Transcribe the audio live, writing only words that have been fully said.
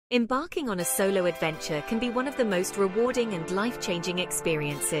Embarking on a solo adventure can be one of the most rewarding and life-changing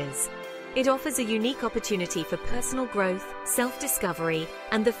experiences. It offers a unique opportunity for personal growth, self-discovery,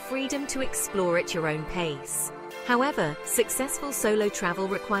 and the freedom to explore at your own pace. However, successful solo travel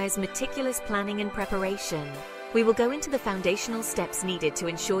requires meticulous planning and preparation. We will go into the foundational steps needed to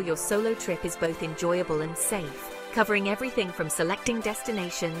ensure your solo trip is both enjoyable and safe, covering everything from selecting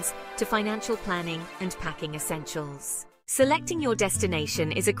destinations to financial planning and packing essentials. Selecting your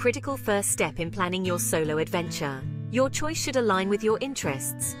destination is a critical first step in planning your solo adventure. Your choice should align with your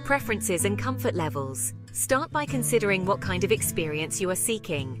interests, preferences, and comfort levels. Start by considering what kind of experience you are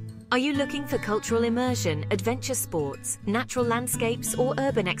seeking. Are you looking for cultural immersion, adventure sports, natural landscapes, or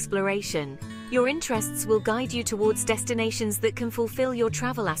urban exploration? Your interests will guide you towards destinations that can fulfill your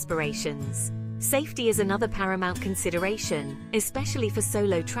travel aspirations. Safety is another paramount consideration, especially for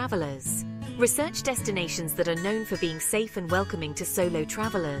solo travelers. Research destinations that are known for being safe and welcoming to solo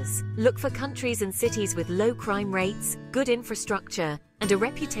travelers. Look for countries and cities with low crime rates, good infrastructure, and a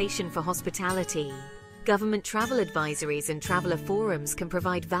reputation for hospitality. Government travel advisories and traveler forums can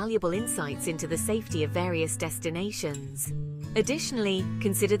provide valuable insights into the safety of various destinations. Additionally,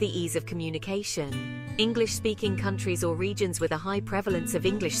 consider the ease of communication. English-speaking countries or regions with a high prevalence of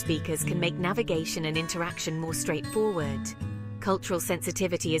English speakers can make navigation and interaction more straightforward. Cultural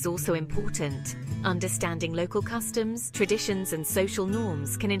sensitivity is also important. Understanding local customs, traditions, and social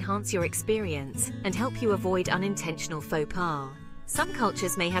norms can enhance your experience and help you avoid unintentional faux pas. Some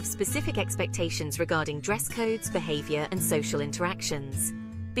cultures may have specific expectations regarding dress codes, behavior, and social interactions.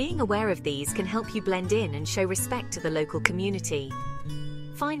 Being aware of these can help you blend in and show respect to the local community.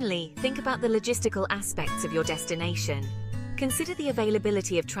 Finally, think about the logistical aspects of your destination. Consider the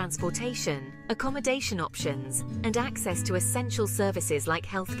availability of transportation, accommodation options, and access to essential services like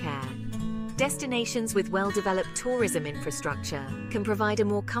healthcare. Destinations with well-developed tourism infrastructure can provide a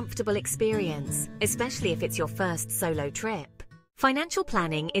more comfortable experience, especially if it's your first solo trip. Financial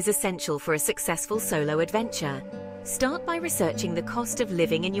planning is essential for a successful solo adventure. Start by researching the cost of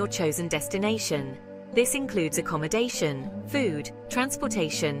living in your chosen destination. This includes accommodation, food,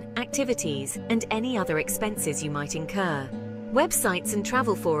 transportation, activities, and any other expenses you might incur. Websites and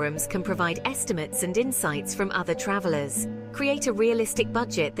travel forums can provide estimates and insights from other travelers. Create a realistic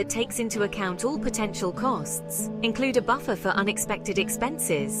budget that takes into account all potential costs. Include a buffer for unexpected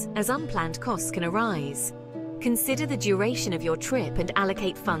expenses, as unplanned costs can arise. Consider the duration of your trip and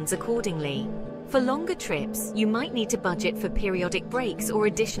allocate funds accordingly. For longer trips, you might need to budget for periodic breaks or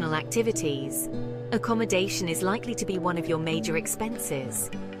additional activities. Accommodation is likely to be one of your major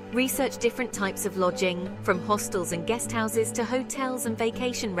expenses. Research different types of lodging, from hostels and guest houses to hotels and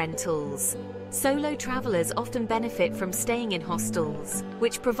vacation rentals. Solo travelers often benefit from staying in hostels,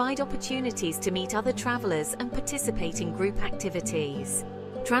 which provide opportunities to meet other travelers and participate in group activities.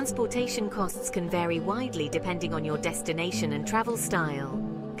 Transportation costs can vary widely depending on your destination and travel style.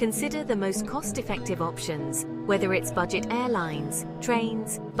 Consider the most cost-effective options, whether it's budget airlines,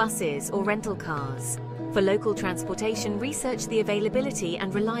 trains, buses, or rental cars. For local transportation, research the availability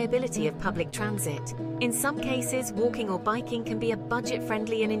and reliability of public transit. In some cases, walking or biking can be a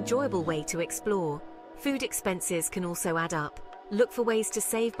budget-friendly and enjoyable way to explore. Food expenses can also add up. Look for ways to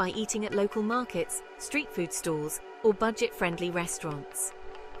save by eating at local markets, street food stalls, or budget-friendly restaurants.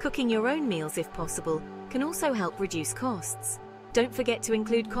 Cooking your own meals, if possible, can also help reduce costs. Don't forget to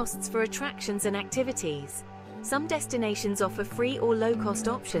include costs for attractions and activities. Some destinations offer free or low-cost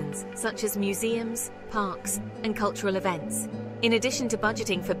options, such as museums, parks, and cultural events. In addition to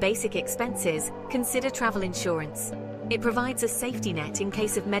budgeting for basic expenses, consider travel insurance. It provides a safety net in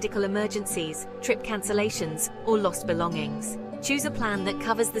case of medical emergencies, trip cancellations, or lost belongings. Choose a plan that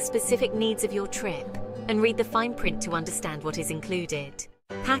covers the specific needs of your trip, and read the fine print to understand what is included.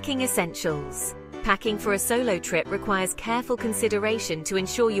 Packing essentials. Packing for a solo trip requires careful consideration to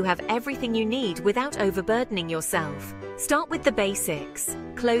ensure you have everything you need without overburdening yourself. Start with the basics: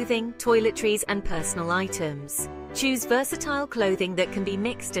 clothing, toiletries, and personal items. Choose versatile clothing that can be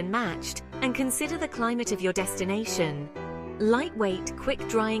mixed and matched, and consider the climate of your destination. Lightweight,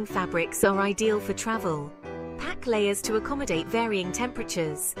 quick-drying fabrics are ideal for travel. Pack layers to accommodate varying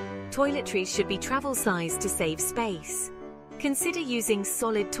temperatures. Toiletries should be travel-sized to save space. Consider using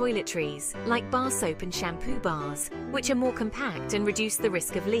solid toiletries, like bar soap and shampoo bars, which are more compact and reduce the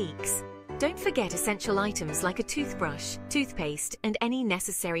risk of leaks. Don't forget essential items like a toothbrush, toothpaste, and any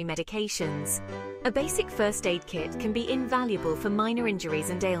necessary medications. A basic first aid kit can be invaluable for minor injuries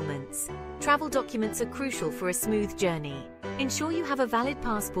and ailments. Travel documents are crucial for a smooth journey. Ensure you have a valid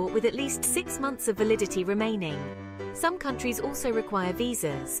passport with at least 6 months of validity remaining. Some countries also require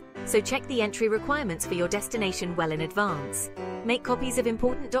visas, so check the entry requirements for your destination well in advance. Make copies of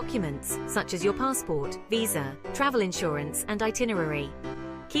important documents, such as your passport, visa, travel insurance, and itinerary.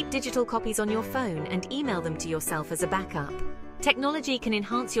 Keep digital copies on your phone and email them to yourself as a backup. Technology can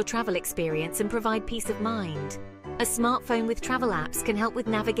enhance your travel experience and provide peace of mind. A smartphone with travel apps can help with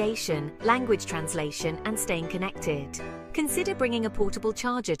navigation, language translation, and staying connected. Consider bringing a portable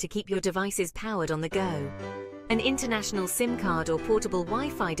charger to keep your devices powered on the go. An international SIM card or portable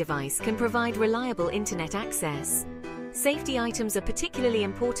Wi-Fi device can provide reliable internet access. Safety items are particularly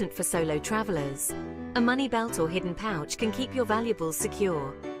important for solo travelers. A money belt or hidden pouch can keep your valuables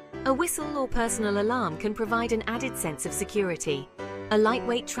secure. A whistle or personal alarm can provide an added sense of security. A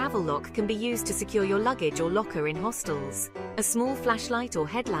lightweight travel lock can be used to secure your luggage or locker in hostels. A small flashlight or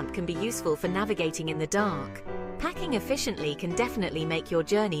headlamp can be useful for navigating in the dark. Packing efficiently can definitely make your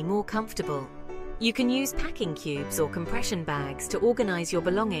journey more comfortable. You can use packing cubes or compression bags to organize your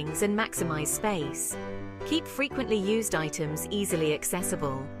belongings and maximize space. Keep frequently used items easily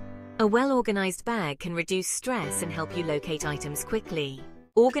accessible. A well-organized bag can reduce stress and help you locate items quickly.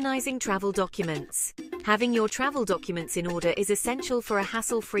 Organizing travel documents. Having your travel documents in order is essential for a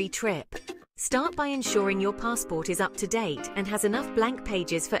hassle-free trip. Start by ensuring your passport is up to date and has enough blank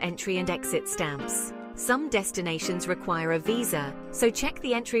pages for entry and exit stamps. Some destinations require a visa, so check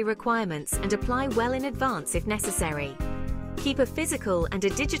the entry requirements and apply well in advance if necessary. Keep a physical and a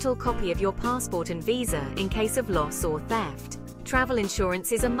digital copy of your passport and visa in case of loss or theft. Travel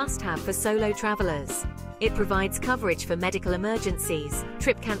insurance is a must-have for solo travelers. It provides coverage for medical emergencies,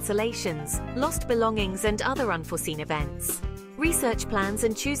 trip cancellations, lost belongings, and other unforeseen events. Research plans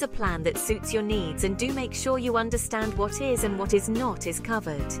and choose a plan that suits your needs, and do make sure you understand what is and what is not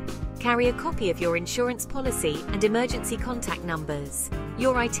covered. Carry a copy of your insurance policy and emergency contact numbers.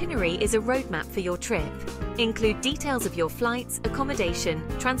 Your itinerary is a roadmap for your trip. Include details of your flights, accommodation,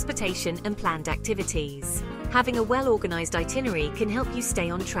 transportation, and planned activities. Having a well-organized itinerary can help you stay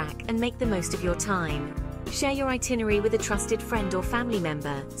on track and make the most of your time. Share your itinerary with a trusted friend or family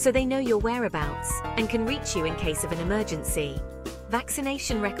member so they know your whereabouts and can reach you in case of an emergency.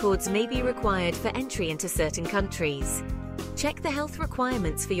 Vaccination records may be required for entry into certain countries. Check the health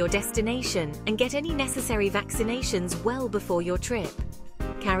requirements for your destination and get any necessary vaccinations well before your trip.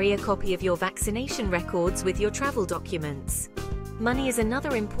 Carry a copy of your vaccination records with your travel documents. Money is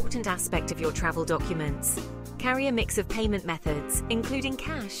another important aspect of your travel documents. Carry a mix of payment methods, including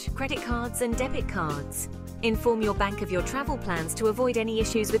cash, credit cards, and debit cards. Inform your bank of your travel plans to avoid any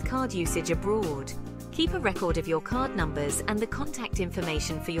issues with card usage abroad. Keep a record of your card numbers and the contact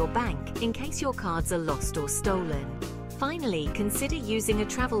information for your bank in case your cards are lost or stolen. Finally, consider using a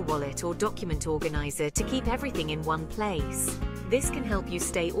travel wallet or document organizer to keep everything in one place. This can help you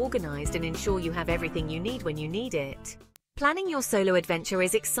stay organized and ensure you have everything you need when you need it. Planning your solo adventure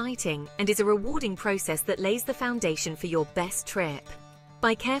is exciting and is a rewarding process that lays the foundation for your best trip.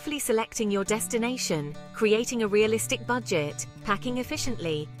 By carefully selecting your destination, creating a realistic budget, packing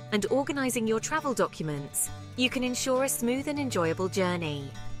efficiently, and organizing your travel documents, you can ensure a smooth and enjoyable journey.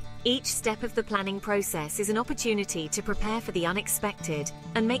 Each step of the planning process is an opportunity to prepare for the unexpected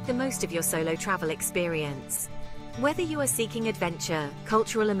and make the most of your solo travel experience. Whether you are seeking adventure,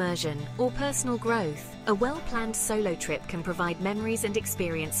 cultural immersion, or personal growth, a well-planned solo trip can provide memories and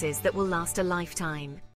experiences that will last a lifetime.